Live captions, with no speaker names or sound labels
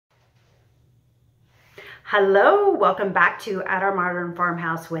Hello, welcome back to At Our Modern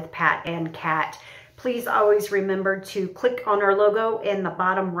Farmhouse with Pat and Kat. Please always remember to click on our logo in the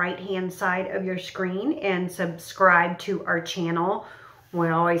bottom right hand side of your screen and subscribe to our channel. We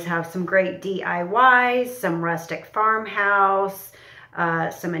always have some great DIYs, some rustic farmhouse,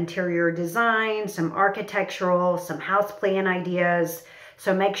 some interior design, some architectural, some house plan ideas.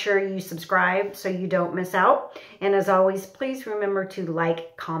 So make sure you subscribe so you don't miss out. And as always, please remember to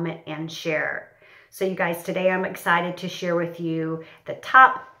like, comment, and share. So you guys, today I'm excited to share with you the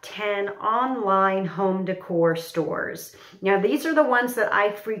top 10 online home decor stores. Now, these are the ones that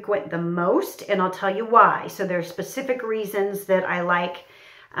I frequent the most, and I'll tell you why. So there's specific reasons that I like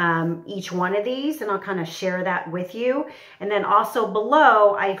each one of these, and I'll kind of share that with you. And then also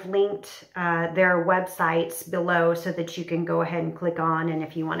below, I've linked their websites below so that you can go ahead and click on, and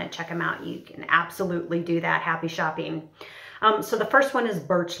if you want to check them out, you can absolutely do that. Happy shopping. So the first one is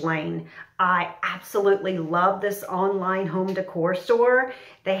Birchlane. I absolutely love this online home decor store.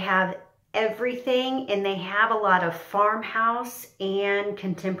 They have everything, and they have a lot of farmhouse and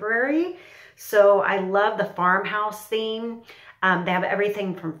contemporary. So I love the farmhouse theme. They have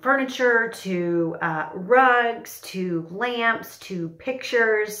everything from furniture to rugs to lamps to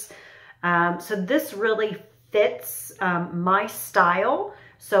pictures. So this really fits my style.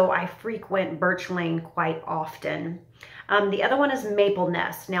 So I frequent Birchlane quite often. The other one is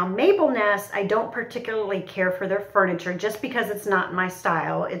MapleNest. Now, MapleNest, I don't particularly care for their furniture just because it's not my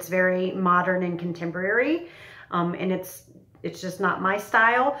style. It's very modern and contemporary, and it's just not my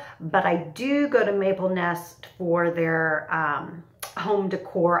style. But I do go to MapleNest for their home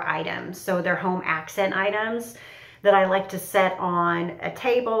decor items, so their home accent items that I like to set on a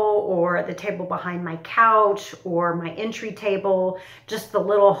table or the table behind my couch or my entry table, just the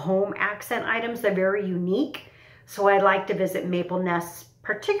little home accent items. They're very unique. So I like to visit MapleNest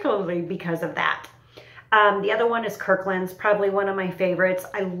particularly because of that. The other one is Kirklands, probably one of my favorites.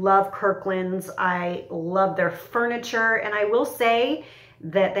 I love Kirklands. I love their furniture. And I will say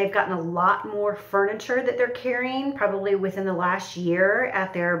that they've gotten a lot more furniture that they're carrying probably within the last year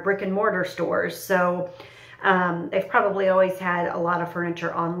at their brick and mortar stores. So they've probably always had a lot of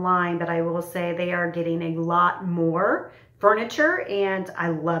furniture online, but I will say they are getting a lot more furniture, and I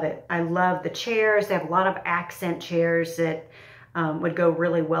love it. I love the chairs. They have a lot of accent chairs that would go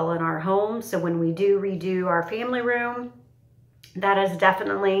really well in our home. So when we do redo our family room, that is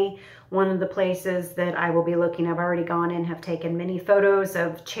definitely one of the places that I will be looking. I've already gone in, have taken many photos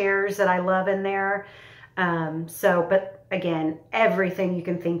of chairs that I love in there. But again, everything you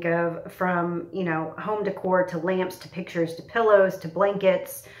can think of, from, you know, home decor to lamps to pictures to pillows to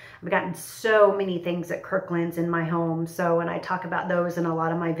blankets. I've gotten so many things at Kirklands in my home. So, and I talk about those in a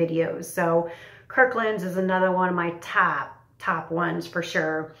lot of my videos. So Kirklands is another one of my top ones for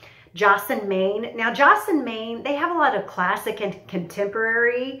sure. Joss & Main. Now, Joss & Main, they have a lot of classic and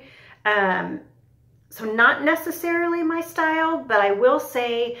contemporary. So not necessarily my style, but I will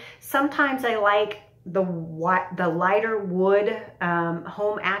say sometimes I like the lighter wood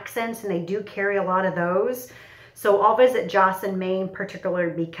home accents, and they do carry a lot of those. So I'll visit Joss & Main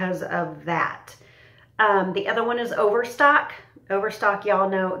particularly because of that. The other one is Overstock. Overstock, y'all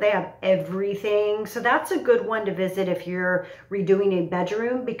know, they have everything. So that's a good one to visit if you're redoing a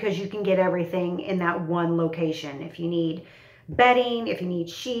bedroom, because you can get everything in that one location. If you need bedding, if you need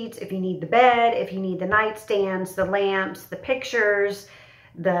sheets, if you need the bed, if you need the nightstands, the lamps, the pictures,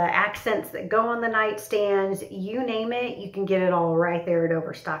 the accents that go on the nightstands, you name it, you can get it all right there at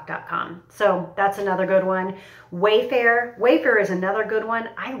overstock.com. So that's another good one. Wayfair. Wayfair is another good one.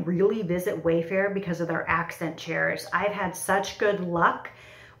 I really visit Wayfair because of their accent chairs. I've had such good luck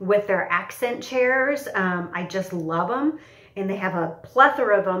with their accent chairs. I just love them, and they have a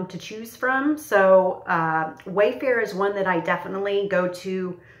plethora of them to choose from. So Wayfair is one that I definitely go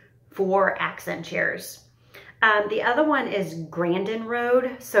to for accent chairs. The other one is Grandin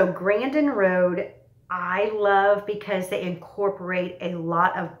Road. So Grandin Road, I love because they incorporate a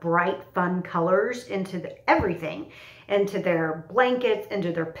lot of bright, fun colors into everything, into their blankets,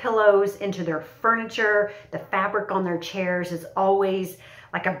 into their pillows, into their furniture. The fabric on their chairs is always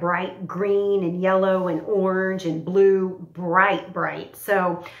like a bright green and yellow and orange and blue, bright.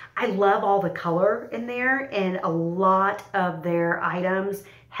 So I love all the color in there, and a lot of their items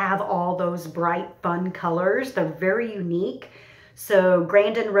have all those bright, fun colors. They're very unique. So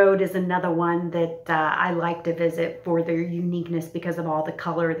Grandin Road is another one that I like to visit for their uniqueness because of all the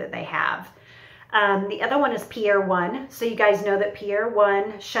color that they have. The other one is Pier 1. So you guys know that Pier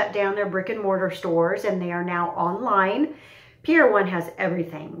 1 shut down their brick and mortar stores, and they are now online. Pier 1 has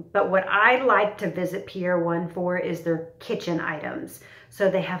everything, but what I like to visit Pier 1 for is their kitchen items. So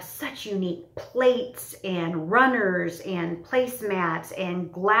they have such unique plates and runners and placemats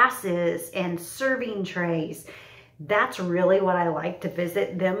and glasses and serving trays. That's really what I like to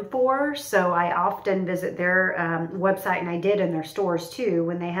visit them for. So I often visit their website, and I did in their stores too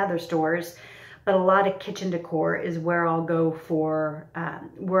when they had their stores. But a lot of kitchen decor is where I'll go for,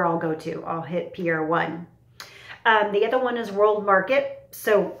 I'll hit Pier 1. The other one is World Market.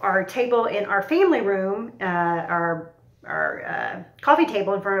 So our table in our family room, our coffee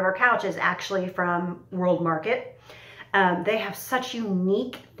table in front of our couch is actually from World Market. They have such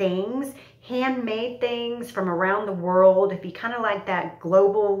unique things, handmade things from around the world. If you kind of like that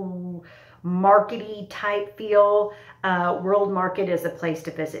global markety type feel, World Market is a place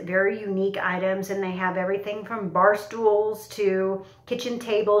to visit. Very unique items, and they have everything from bar stools to kitchen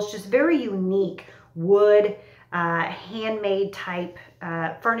tables, just very unique wood, handmade type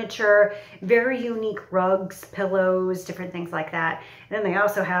furniture, very unique rugs, pillows, different things like that. And then they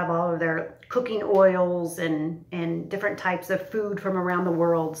also have all of their cooking oils and different types of food from around the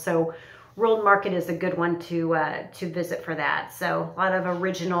world. So World Market is a good one to visit for that. So a lot of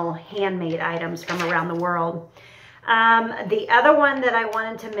original handmade items from around the world. The other one that I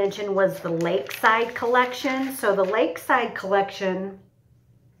wanted to mention was the Lakeside Collection. So the Lakeside Collection,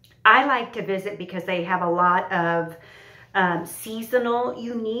 I like to visit because they have a lot of seasonal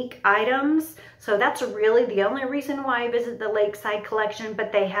unique items. So that's really the only reason why I visit the Lakeside Collection,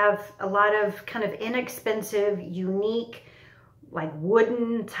 but they have a lot of kind of inexpensive, unique, like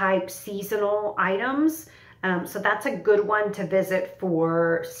wooden type seasonal items. So that's a good one to visit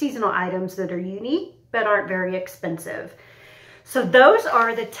for seasonal items that are unique but aren't very expensive. So those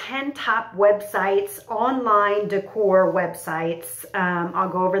are the 10 top websites, online decor websites. I'll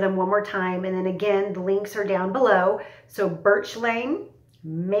go over them one more time. And then again, the links are down below. So Birchlane,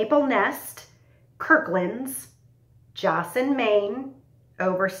 MapleNest, Kirklands, Jocelyn, Maine,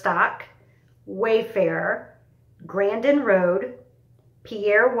 Overstock, Wayfair, Grandin Road,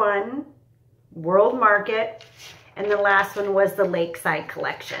 Pier 1, World Market, and the last one was the Lakeside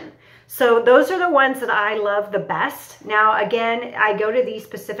Collection. So those are the ones that I love the best. Now, again, I go to these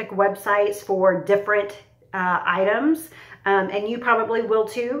specific websites for different items, and you probably will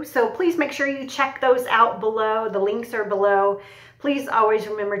too. So please make sure you check those out below. The links are below. Please always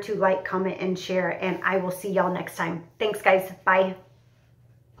remember to like, comment, and share, and I will see y'all next time. Thanks, guys. Bye.